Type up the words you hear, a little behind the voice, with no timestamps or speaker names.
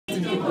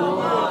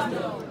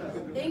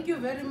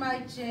very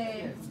much,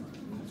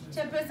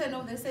 Chairperson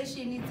of the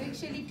session. It's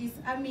actually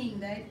disarming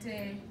that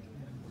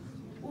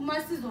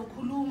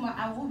umasizokhuluma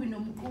akubi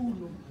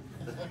nomculo.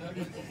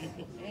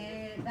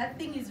 That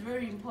thing is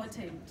very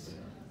important.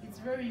 It's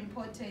very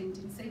important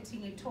in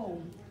setting a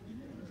tone.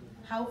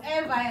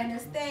 However, I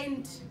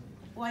understand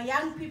we're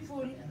young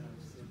people.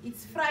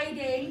 It's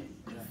Friday,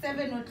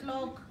 7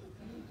 o'clock.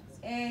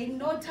 In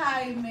no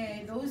time,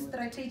 those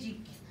strategic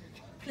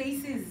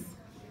places,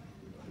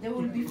 they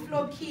will be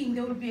flocking,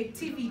 there will be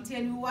activity,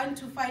 and we want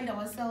to find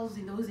ourselves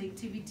in those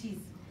activities.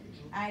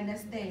 I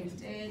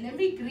understand. Let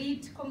me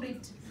greet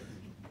Comrade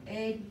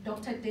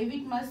Dr.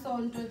 David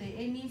Masonto,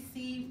 the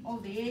NEC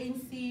of the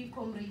ANC,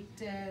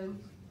 Comrade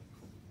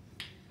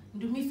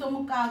Ndumiso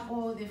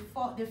Mukako,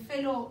 the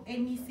fellow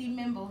NEC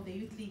member of the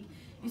Youth League.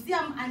 You see,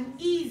 I'm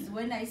uneasy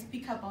when I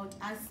speak about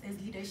us as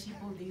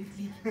leadership of the Youth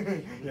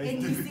League,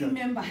 NEC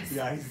members.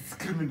 Yeah, it's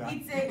criminal.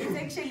 It's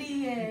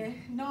actually,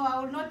 no, I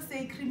will not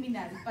say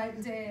criminal,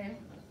 but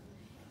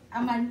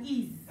I'm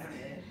uneasy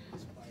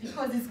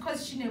because it's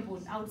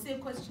questionable. I would say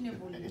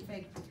questionable, in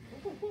fact.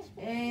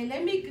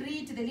 Let me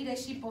greet the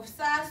leadership of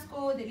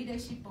SASCO, the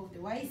leadership of the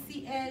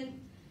YCL,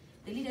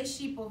 the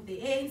leadership of the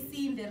ANC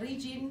in the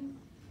region,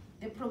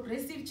 the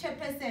progressive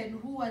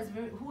chairperson who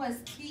was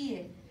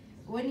clear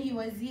when he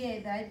was here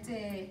that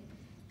the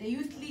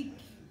Youth League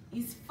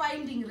is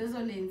finding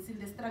resonance in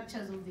the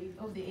structures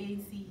of the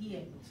ANC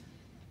here.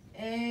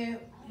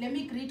 Let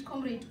me greet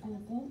Comrade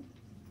Gugu,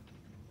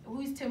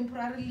 who is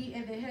temporarily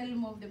at the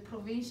helm of the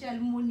provincial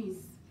Munis.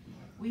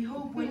 We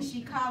hope when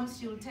she comes,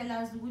 she'll tell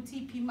us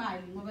Uti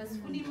Pimali,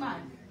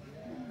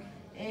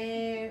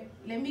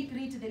 let me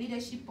greet the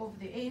leadership of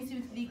the ANC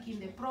Youth League in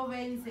the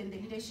province and the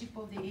leadership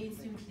of the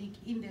ANC Youth League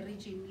in the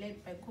region,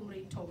 led by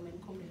Comrade Tom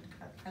and Comrade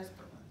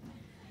Castro.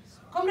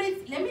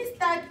 Comrades, let me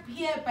start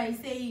here by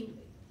saying,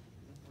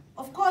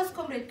 of course,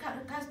 Comrade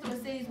Castro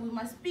says we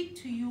must speak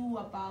to you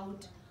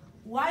about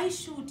why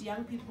should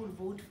young people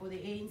vote for the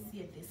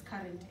ANC at this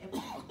current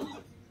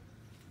epoch.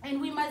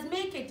 And we must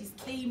make a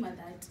disclaimer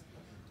that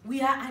we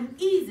are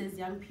uneasy as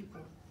young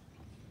people.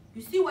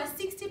 You see, we're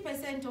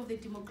 60% of the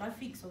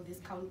demographics of this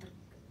country.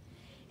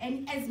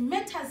 And as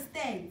matters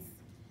stands,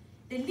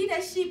 the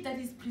leadership that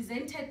is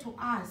presented to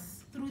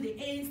us through the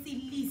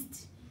ANC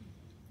list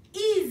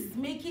is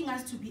making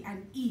us to be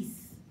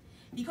uneasy.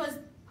 Because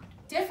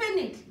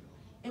definitely,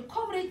 a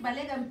Comrade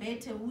Balega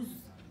Mbete who's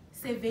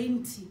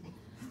 70,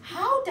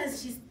 how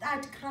does she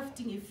start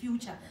crafting a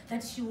future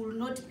that she will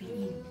not be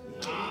in?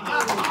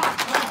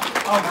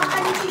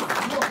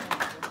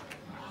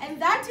 And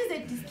that is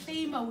a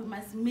disclaimer we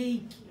must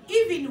make.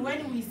 Even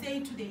when we say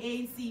to the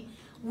ANC,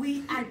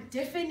 we are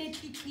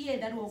definitely clear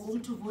that we're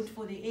going to vote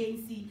for the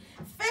ANC.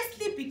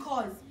 Firstly,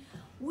 because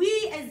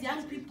we as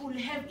young people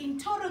have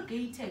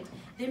interrogated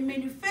the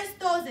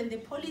manifestos and the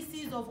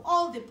policies of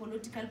all the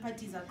political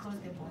parties across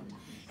the board.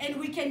 And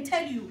we can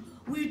tell you,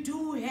 we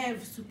do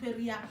have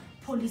superior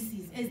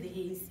policies as the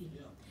ANC.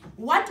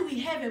 What we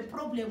have a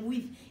problem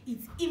with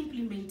is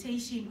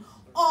implementation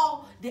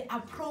or the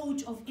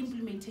approach of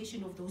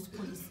implementation of those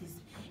policies.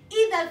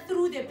 Either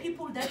through the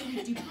people that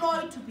we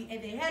deploy to be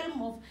at the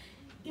helm of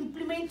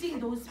implementing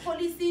those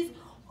policies,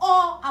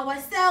 or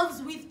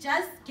ourselves with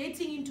just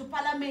getting into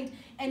parliament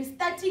and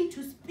starting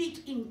to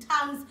speak in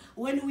tongues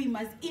when we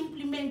must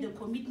implement the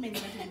commitments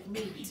that we've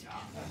made.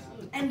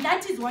 And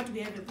that is what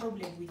we have a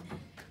problem with.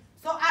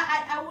 So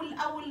I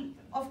will,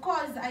 of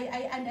course,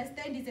 I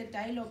understand it's a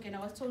dialogue, and I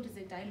was told it's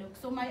a dialogue.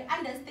 So my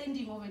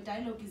understanding of a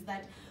dialogue is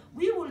that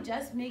we will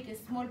just make a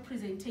small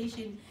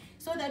presentation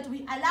so that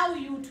we allow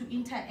you to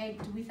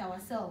interact with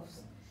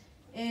ourselves.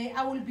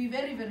 I will be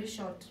very, very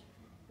short.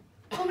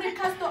 Comrade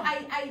Castro,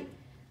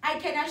 I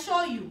can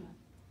assure you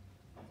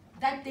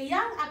that the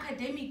young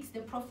academics, the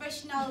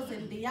professionals,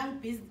 and the young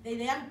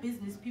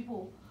business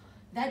people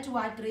that we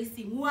are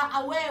addressing, who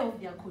are aware of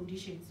their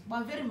conditions, we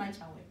are very much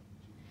aware.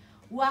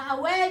 We are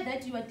aware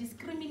that you are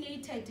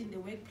discriminated in the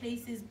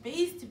workplaces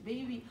based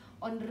maybe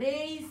on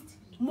race,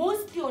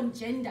 mostly on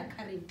gender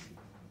currently,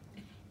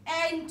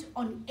 and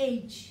on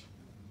age.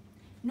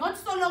 Not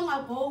so long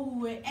ago,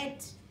 we were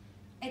at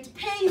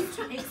pains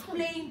to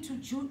explain to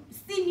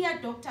senior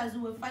doctors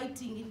who were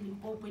fighting in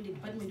Limpopo in the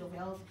Department of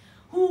Health,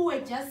 who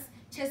were just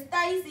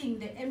chastising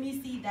the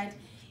MEC that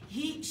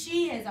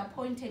she has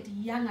appointed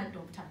younger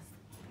doctors.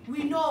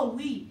 We know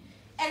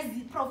as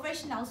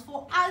professionals,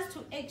 for us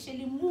to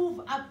actually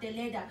move up the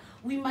ladder,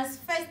 we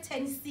must first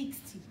turn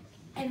 60,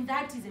 and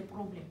that is a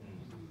problem.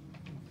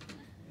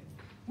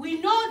 We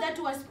know that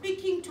we are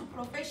speaking to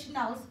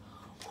professionals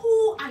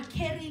who are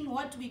carrying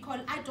what we call,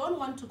 I don't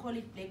want to call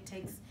it black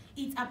tax,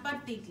 it's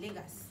apartheid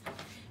legacy.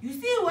 You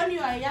see, when you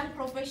are a young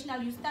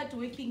professional, you start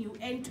working, you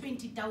earn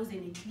 20,000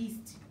 at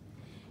least.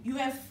 You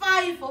have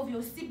 5 of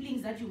your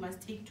siblings that you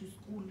must take to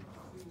school.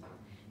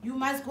 You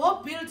must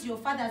go build your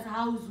father's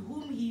house,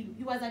 whom he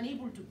was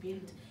unable to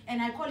build.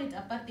 And I call it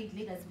apartheid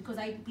legacy because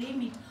I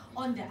blame it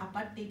on the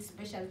apartheid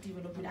special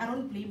development. I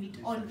don't blame it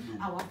on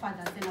our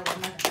fathers and our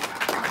mothers.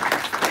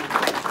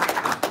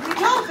 We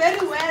know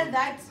very well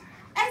that,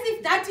 as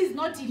if that is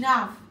not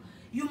enough,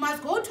 You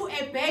must go to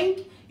a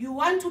bank, you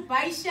want to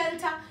buy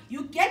shelter,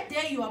 you get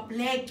there, you are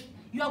black.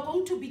 You are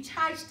going to be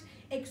charged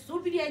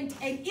exorbitant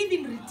and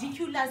even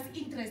ridiculous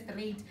interest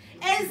rate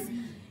as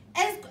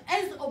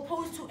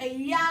opposed to a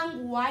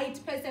young white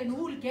person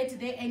who will get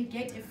there and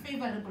get a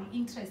favorable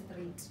interest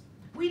rate.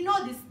 We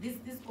know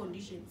these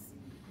conditions.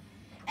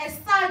 As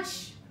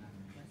such,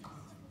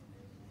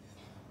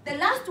 the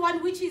last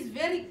one, which is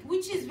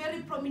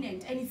very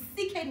prominent and is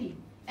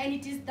sickening, and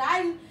it is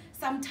done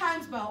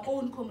sometimes by our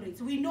own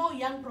comrades. We know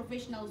young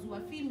professionals who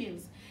are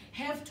females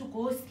have to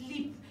go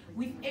sleep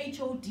with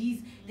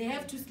HODs, they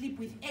have to sleep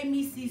with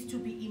MECs to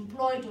be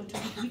employed or to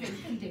be given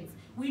credence.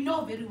 We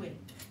know very well.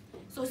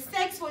 So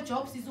sex for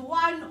jobs is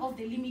one of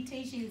the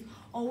limitations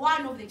or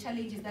one of the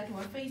challenges that we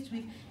are faced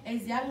with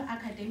as young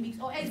academics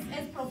or as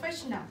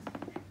professionals.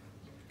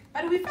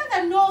 But we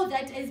further know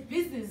that as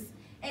business,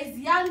 as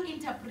young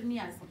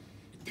entrepreneurs,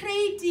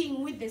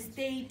 trading with the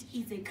state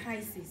is a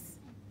crisis,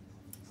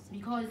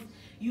 because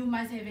you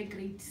must have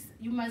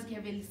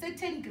a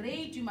certain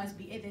grade, you must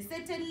be at a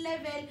certain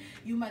level,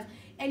 you must,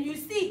 and you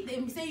see,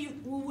 they say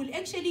we will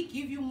actually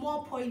give you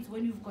more points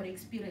when you've got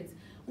experience.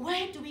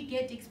 Where do we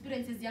get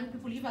experience as young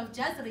people if I've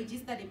just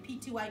registered a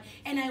PTY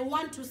and I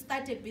want to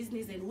start a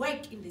business and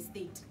work in the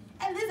state?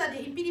 And these are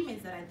the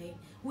impediments that are there.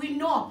 We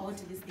know about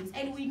these things,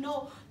 and we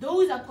know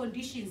those are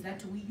conditions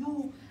that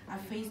you are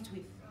faced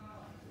with.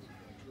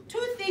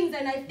 Two things,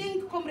 and I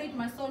think Comrade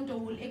Masonto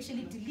will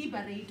actually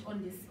deliberate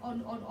on this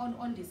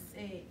on these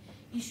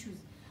issues.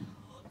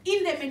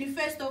 In the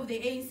manifesto of the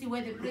ANC,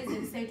 where the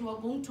president said we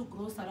are going to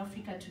grow South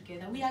Africa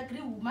together, we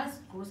agree we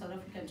must grow South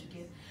Africa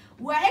together.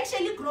 We are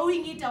actually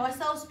growing it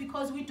ourselves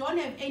because we don't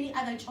have any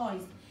other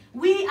choice.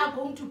 We are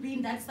going to be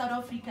in that South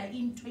Africa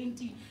in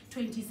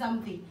 2020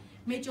 something.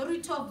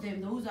 Majority of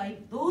them,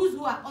 those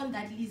who are on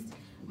that list,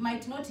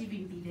 might not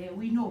even be there.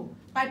 We know,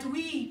 but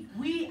we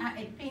are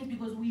at pains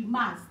because we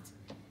must.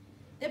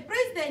 The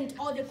president,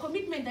 or the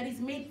commitment that is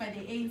made by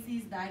the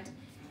ANC, is that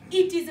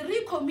it is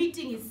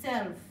recommitting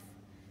itself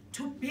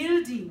to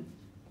building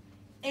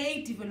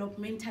a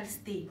developmental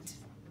state.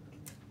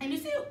 And you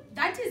see,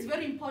 that is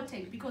very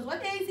important, because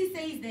what the ANC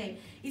says there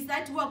is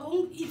that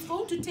it's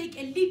going to take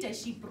a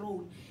leadership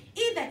role,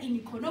 either in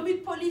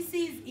economic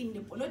policies, in the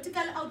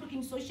political outlook,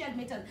 in social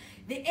matters.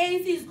 The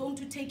ANC is going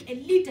to take a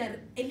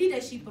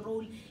leadership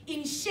role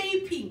in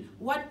shaping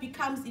what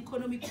becomes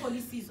economic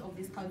policies of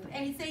this country.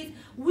 And it says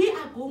we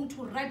are going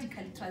to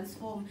radically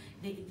transform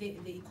the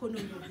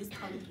economy of this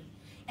country.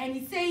 And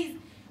it says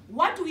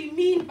what we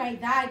mean by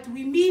that,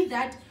 we mean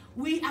that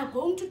we are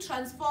going to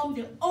transform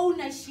the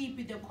ownership,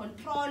 the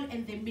control,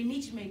 and the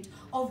management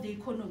of the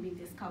economy in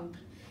this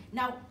country.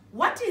 Now,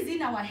 what is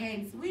in our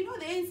hands? We know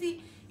the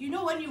ANC. You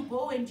know, when you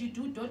go and you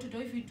do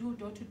door-to-door, if you do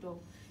door-to-door,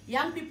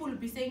 young people will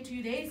be saying to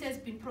you, the ANC has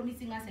been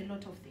promising us a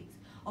lot of things.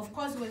 Of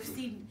course, we've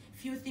seen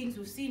few things.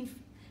 We've seen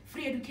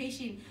free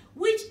education,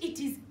 which it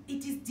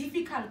is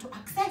difficult to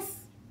access.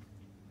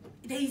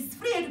 There is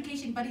free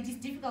education, but it is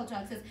difficult to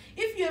access.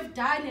 If you have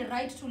done a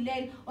right to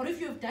learn, or if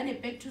you have done a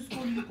back to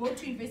school, you go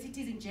to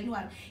universities in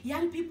January,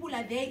 young people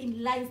are there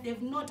in lines, they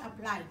have not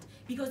applied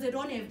because they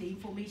don't have the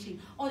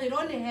information, or they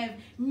don't have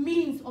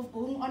means of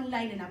going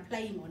online and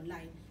applying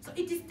online. So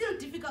it is still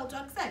difficult to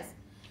access.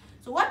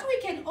 So what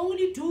we can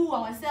only do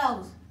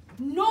ourselves,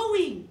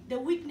 knowing the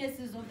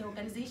weaknesses of the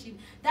organization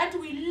that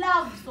we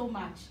love so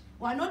much,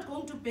 we are not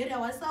going to bury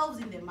ourselves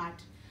in the mud.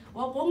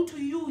 We're going to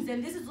use,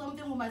 and this is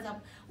something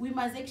we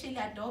must actually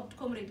adopt,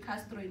 Comrade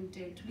Castro and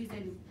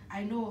Tulisan.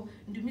 I know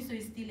Ndumiso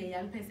is still a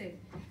young person.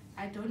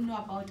 I don't know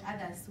about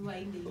others who are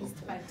in the list,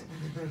 but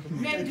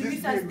me and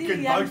Ndumiso are still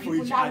young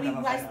people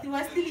now. We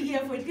are still here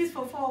for at least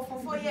for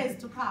 4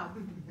 years to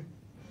come.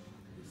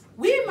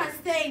 We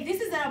must say, this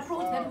is an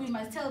approach that we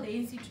must tell the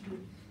ANC to do.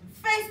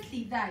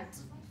 Firstly, that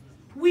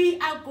we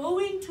are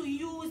going to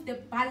use the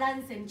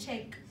balance and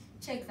checks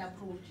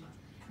approach.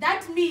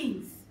 That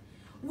means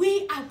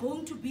we are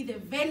going to be the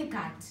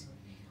vanguard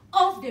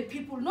of the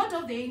people, not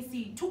of the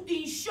ANC, to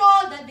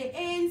ensure that the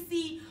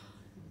ANC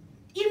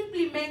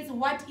implements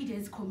what it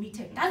has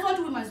committed. That's what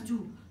we must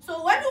do.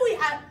 So when we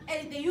are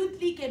at the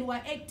Youth League and we're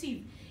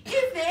active,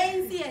 if the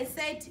ANC has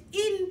said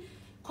in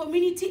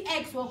Community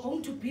X we're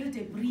going to build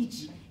a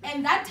bridge,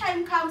 and that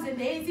time comes and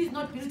the ANC is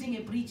not building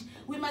a bridge,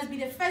 we must be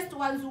the first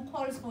ones who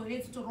calls for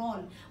heads to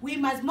roll. We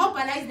must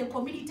mobilize the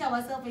community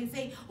ourselves and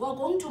say, we're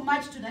going to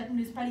march to that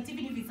municipality,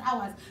 even if it's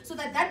ours, so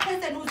that that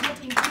person who's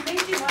not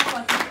implementing what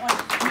we're going on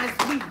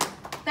must win.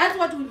 That's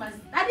what we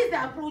must, that is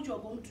the approach we're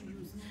going to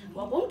use.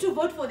 We're going to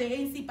vote for the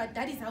ANC, but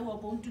that is how we're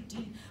going to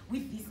deal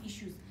with these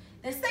issues.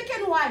 The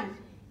second one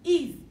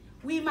is,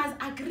 we must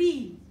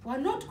agree we're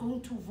not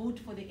going to vote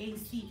for the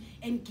ANC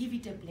and give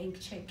it a blank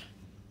check.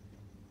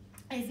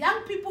 As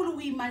young people,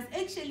 we must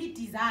actually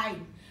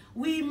design,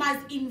 we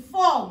must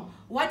inform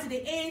what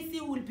the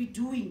ANC will be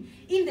doing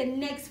in the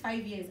next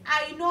 5 years.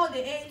 I know the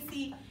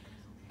ANC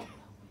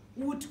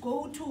would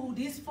go to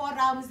these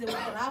forums, they would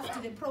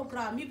draft the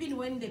program, even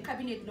when the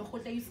cabinet,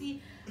 you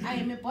see, I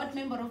am a board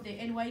member of the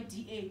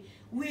NYDA.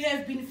 we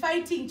have been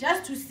fighting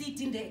just to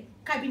sit in the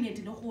cabinet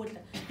in Okotla.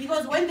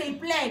 Because when they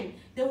plan,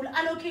 they will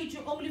allocate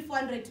you only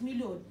 400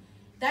 million.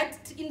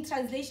 That in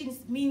translation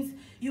means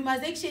you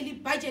must actually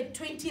budget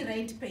 20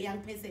 rand per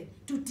young person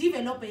to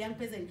develop a young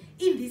person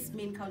in this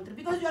main country,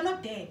 because you are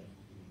not there.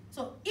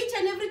 So each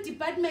and every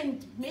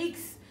department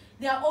makes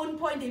their own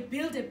point, they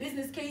build a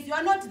business case, you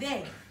are not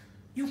there.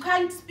 You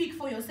can't speak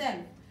for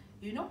yourself,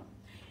 you know.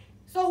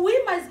 So we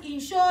must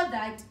ensure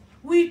that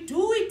we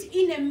do it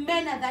in a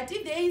manner that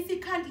if the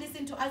ANC can't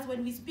listen to us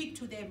when we speak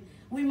to them,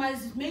 we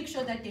must make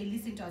sure that they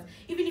listen to us,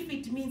 even if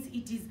it means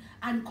it is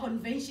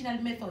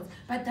unconventional methods,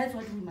 but that's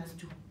what we must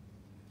do.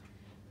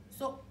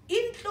 So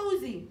in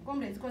closing,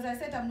 comrades, because I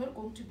said I'm not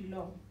going to be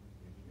long,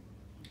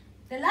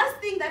 the last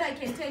thing that I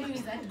can tell you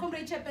is that,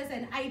 Comrade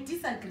Chairperson, I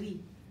disagree.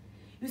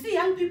 You see,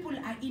 young people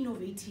are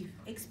innovative,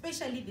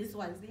 especially these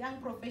ones, the young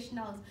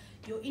professionals,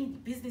 your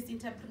business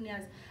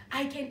entrepreneurs.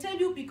 I can tell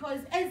you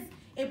because as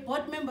a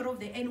board member of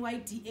the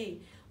NYDA,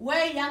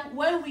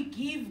 where we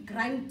give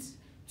grants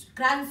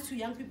to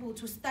young people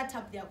to start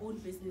up their own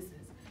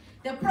businesses.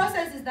 The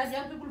process is that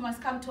young people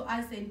must come to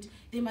us and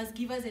they must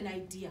give us an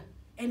idea.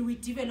 And we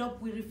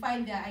develop, we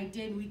refine their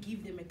idea, and we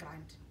give them a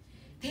grant.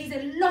 There's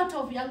a lot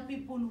of young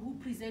people who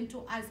present to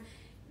us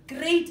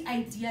great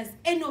ideas,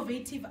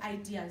 innovative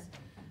ideas,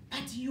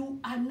 but you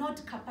are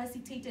not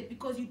capacitated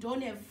because you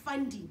don't have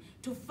funding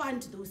to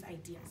fund those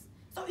ideas.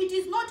 So it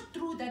is not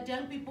true that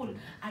young people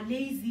are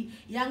lazy,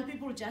 young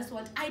people just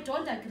want. I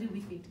don't agree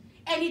with it.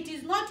 And it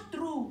is not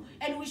true,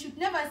 and we should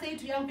never say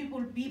to young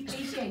people, be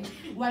patient,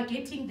 we are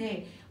getting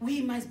there.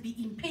 We must be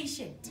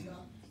impatient.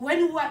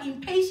 When we are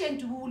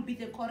impatient, we will be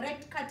the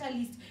correct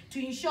catalyst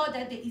to ensure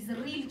that there is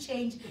real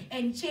change,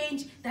 and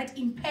change that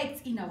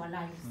impacts in our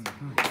lives.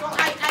 So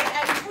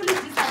I fully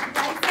disagree.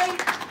 I say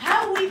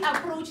how we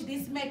approach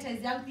this matter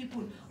as young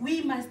people,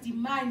 we must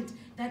demand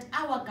that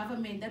our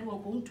government that we are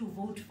going to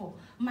vote for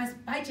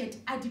must budget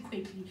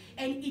adequately,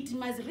 and it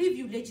must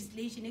review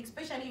legislation,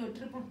 especially your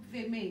triple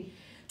PMA,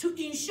 to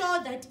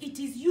ensure that it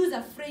is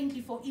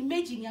user-friendly for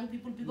emerging young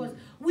people, because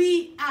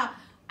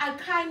I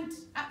can't,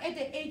 at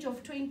the age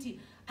of 20,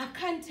 I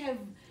can't have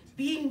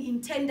been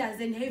in tenders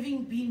and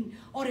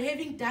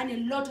having done a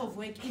lot of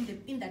work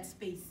in that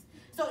space.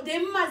 So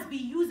there must be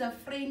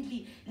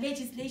user-friendly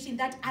legislation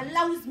that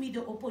allows me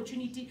the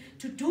opportunity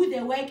to do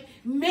the work,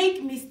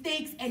 make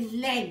mistakes, and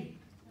learn.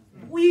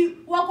 We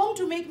are going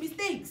to make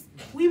mistakes.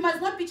 We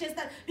must not be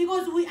chastised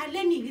because we are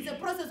learning. It's a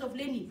process of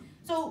learning.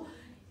 So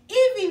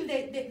even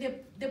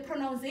the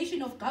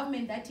pronunciation of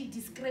government that it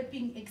is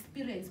scraping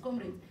experience,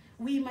 comrades,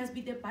 we must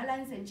be the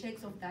balance and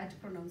checks of that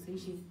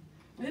pronunciation.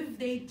 If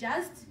they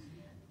just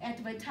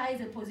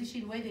advertise a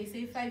position where they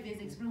say 5 years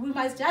experience, we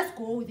must just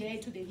go there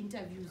to the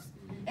interviews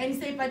and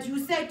say, but you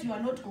said you are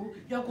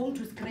going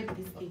to scrape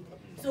this thing.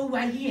 So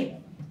we're here.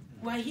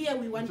 We're here,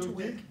 we want to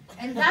work.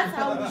 And that's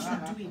how we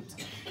should do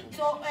it.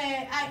 So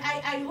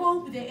I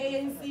hope the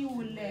ANC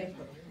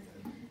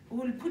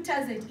will put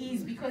us at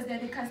ease, because they're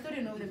the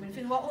custodian of the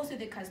benefit. We're also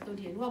the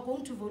custodian. We're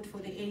going to vote for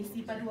the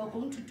ANC, but we're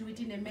going to do it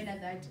in a manner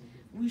that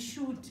we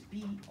should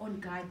be on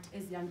guard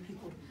as young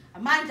people.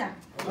 Amanda.